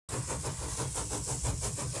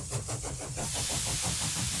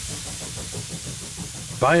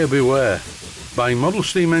Buyer beware. Buying model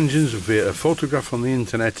steam engines via a photograph on the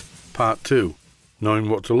internet, part 2.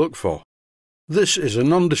 Knowing what to look for. This is a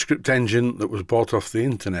nondescript engine that was bought off the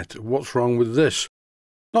internet. What's wrong with this?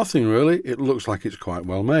 Nothing really, it looks like it's quite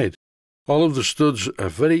well made. All of the studs are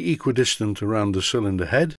very equidistant around the cylinder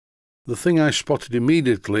head. The thing I spotted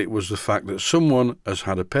immediately was the fact that someone has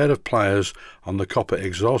had a pair of pliers on the copper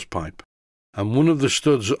exhaust pipe, and one of the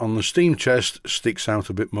studs on the steam chest sticks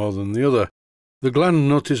out a bit more than the other. The gland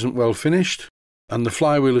nut isn't well finished, and the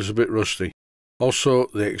flywheel is a bit rusty. Also,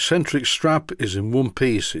 the eccentric strap is in one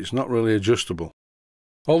piece, it's not really adjustable.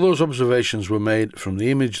 All those observations were made from the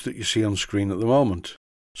image that you see on screen at the moment.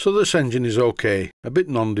 So this engine is okay, a bit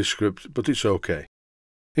nondescript, but it's okay.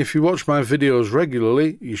 If you watch my videos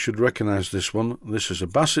regularly, you should recognise this one. This is a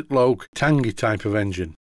Bassett-Loke Tangy type of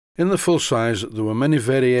engine. In the full size, there were many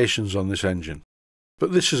variations on this engine.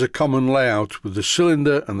 But this is a common layout with the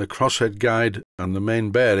cylinder and the crosshead guide and the main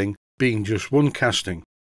bearing being just one casting.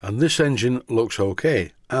 And this engine looks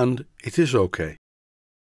okay, and it is okay.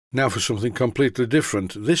 Now for something completely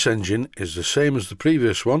different. This engine is the same as the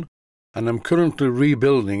previous one, and I'm currently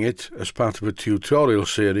rebuilding it as part of a tutorial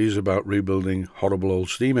series about rebuilding horrible old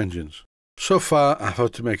steam engines. So far I've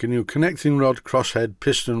had to make a new connecting rod, crosshead,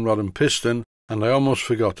 piston rod and piston, and I almost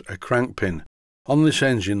forgot a crank pin. On this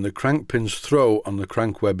engine the crank pin's throw on the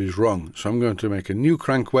crank web is wrong, so I'm going to make a new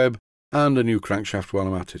crank web and a new crankshaft while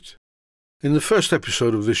I'm at it. In the first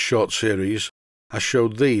episode of this short series I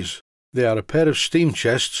showed these. They are a pair of steam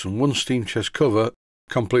chests and one steam chest cover,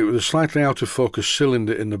 complete with a slightly out of focus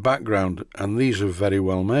cylinder in the background, and these are very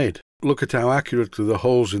well made. Look at how accurately the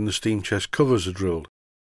holes in the steam chest covers are drilled.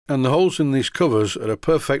 And the holes in these covers are a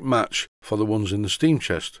perfect match for the ones in the steam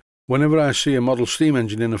chest. Whenever I see a model steam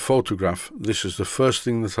engine in a photograph, this is the first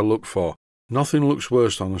thing that I look for. Nothing looks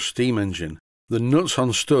worse on a steam engine than nuts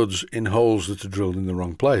on studs in holes that are drilled in the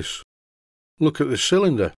wrong place. Look at this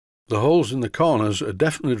cylinder. The holes in the corners are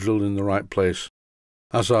definitely drilled in the right place,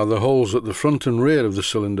 as are the holes at the front and rear of the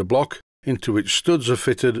cylinder block, into which studs are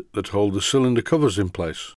fitted that hold the cylinder covers in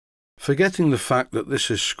place. Forgetting the fact that this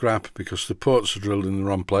is scrap because the ports are drilled in the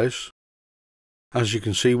wrong place. As you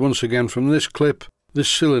can see once again from this clip, this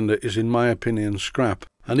cylinder is in my opinion scrap,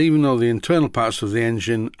 and even though the internal parts of the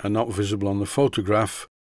engine are not visible on the photograph,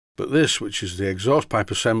 but this, which is the exhaust pipe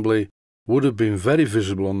assembly, would have been very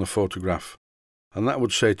visible on the photograph. And that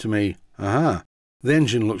would say to me, aha, the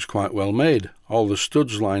engine looks quite well made, all the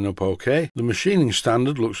studs line up okay, the machining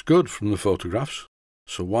standard looks good from the photographs.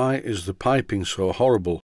 So why is the piping so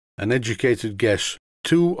horrible? An educated guess,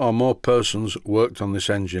 2 or more persons worked on this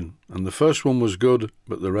engine, and the first one was good,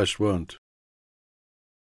 but the rest weren't.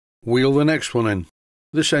 Wheel the next one in.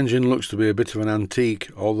 This engine looks to be a bit of an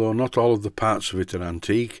antique, although not all of the parts of it are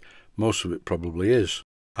antique, most of it probably is.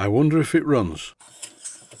 I wonder if it runs.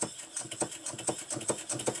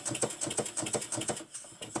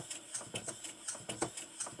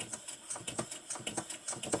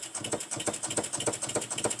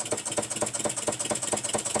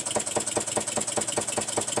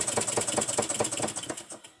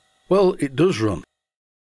 Well, it does run.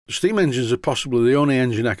 Steam engines are possibly the only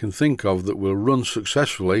engine I can think of that will run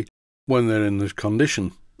successfully when they're in this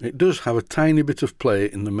condition. It does have a tiny bit of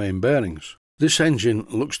play in the main bearings. This engine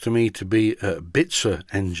looks to me to be a bitzer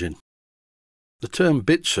engine. The term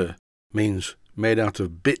bitzer means made out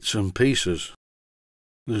of bits and pieces.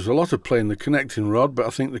 There's a lot of play in the connecting rod, but I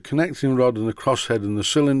think the connecting rod and the crosshead and the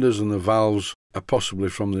cylinders and the valves are possibly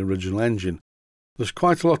from the original engine. There's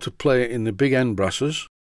quite a lot of play in the big end brasses.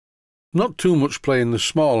 Not too much play in the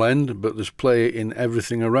small end, but there's play in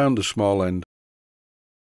everything around the small end.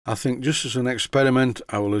 I think just as an experiment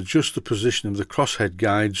I will adjust the position of the crosshead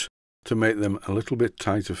guides to make them a little bit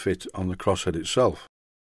tighter fit on the crosshead itself.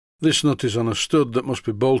 This nut is on a stud that must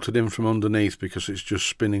be bolted in from underneath because it's just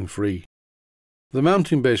spinning free. The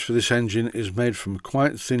mounting base for this engine is made from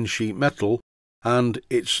quite thin sheet metal, and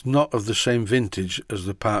it's not of the same vintage as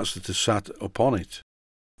the parts that are sat upon it.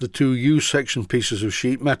 The 2 U-section pieces of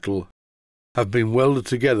sheet metal have been welded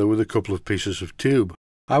together with a couple of pieces of tube.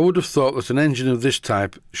 I would have thought that an engine of this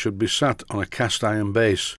type should be sat on a cast iron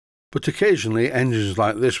base, but occasionally engines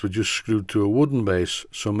like this were just screwed to a wooden base,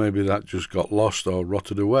 so maybe that just got lost or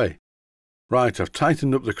rotted away. Right, I've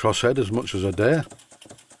tightened up the crosshead as much as I dare,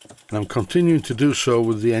 and I'm continuing to do so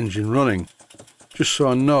with the engine running, just so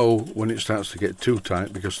I know when it starts to get too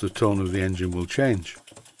tight because the tone of the engine will change.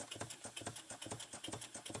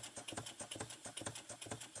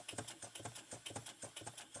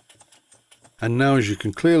 And now, as you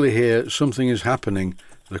can clearly hear, something is happening.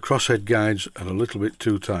 The crosshead guides are a little bit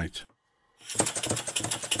too tight.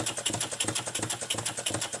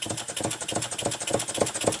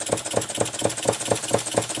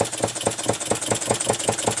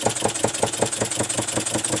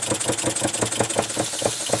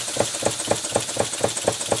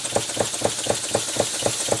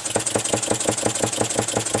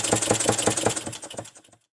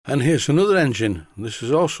 And here's another engine. This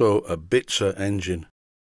is also a Bitzer engine.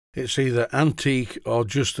 It's either antique or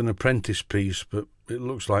just an apprentice piece, but it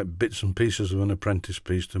looks like bits and pieces of an apprentice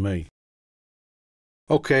piece to me.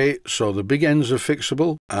 Okay, so the big ends are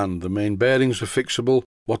fixable and the main bearings are fixable.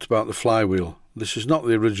 What about the flywheel? This is not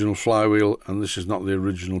the original flywheel and this is not the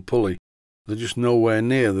original pulley. They're just nowhere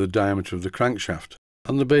near the diameter of the crankshaft.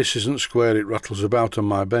 And the base isn't square, it rattles about on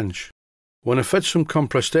my bench. When I fed some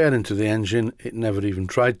compressed air into the engine, it never even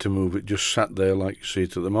tried to move, it just sat there like you see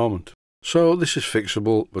it at the moment. So this is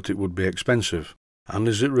fixable, but it would be expensive. And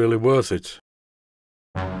is it really worth it?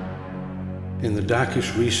 In the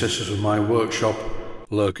darkest recesses of my workshop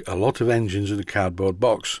lurk a lot of engines in a cardboard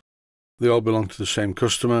box. They all belong to the same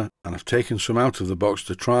customer, and I've taken some out of the box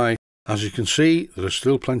to try. As you can see, there are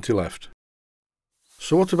still plenty left.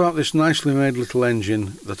 So what about this nicely made little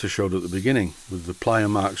engine that I showed at the beginning, with the plier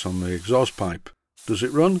marks on the exhaust pipe? Does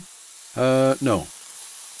it run? No.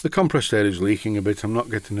 The compressed air is leaking a bit, I'm not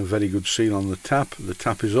getting a very good seal on the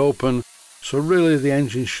tap is open, so really the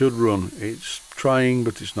engine should run. It's trying,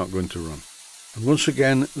 but it's not going to run. And once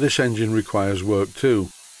again, this engine requires work too,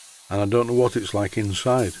 and I don't know what it's like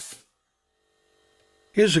inside.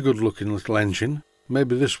 Here's a good looking little engine,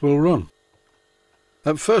 maybe this will run.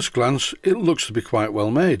 At first glance, it looks to be quite well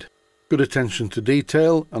made. Good attention to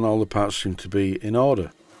detail, and all the parts seem to be in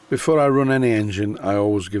order. Before I run any engine, I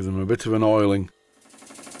always give them a bit of an oiling.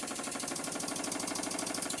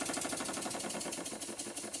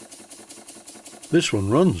 This one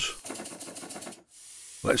runs.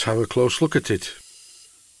 Let's have a close look at it.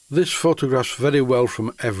 This photographs very well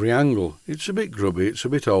from every angle. It's a bit grubby, it's a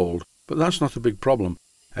bit old, but that's not a big problem.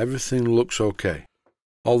 Everything looks okay.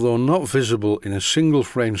 Although not visible in a single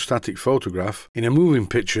frame static photograph, in a moving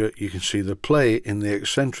picture you can see the play in the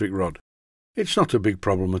eccentric rod. It's not a big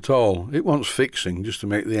problem at all. It wants fixing just to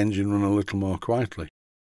make the engine run a little more quietly.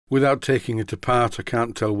 Without taking it apart, I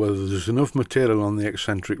can't tell whether there's enough material on the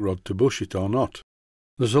eccentric rod to bush it or not.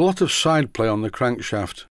 There's a lot of side play on the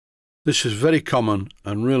crankshaft. This is very common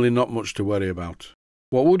and really not much to worry about.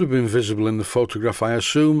 What would have been visible in the photograph, I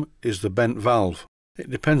assume, is the bent valve. It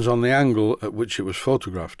depends on the angle at which it was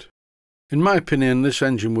photographed. In my opinion, this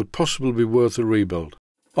engine would possibly be worth a rebuild,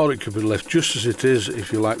 or it could be left just as it is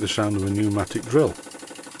if you like the sound of a pneumatic drill.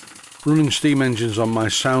 Running steam engines on my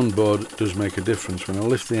soundboard does make a difference. When I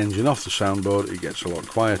lift the engine off the soundboard, it gets a lot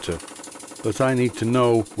quieter. But I need to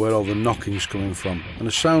know where all the knocking's coming from, and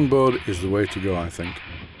a soundboard is the way to go, I think.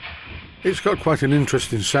 It's got quite an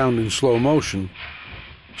interesting sound in slow motion,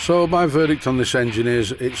 so my verdict on this engine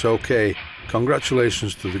is it's okay.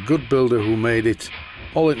 Congratulations to the good builder who made it.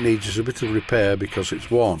 All it needs is a bit of repair because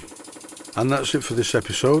it's worn. And that's it for this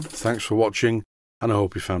episode. Thanks for watching, and I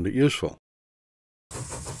hope you found it useful.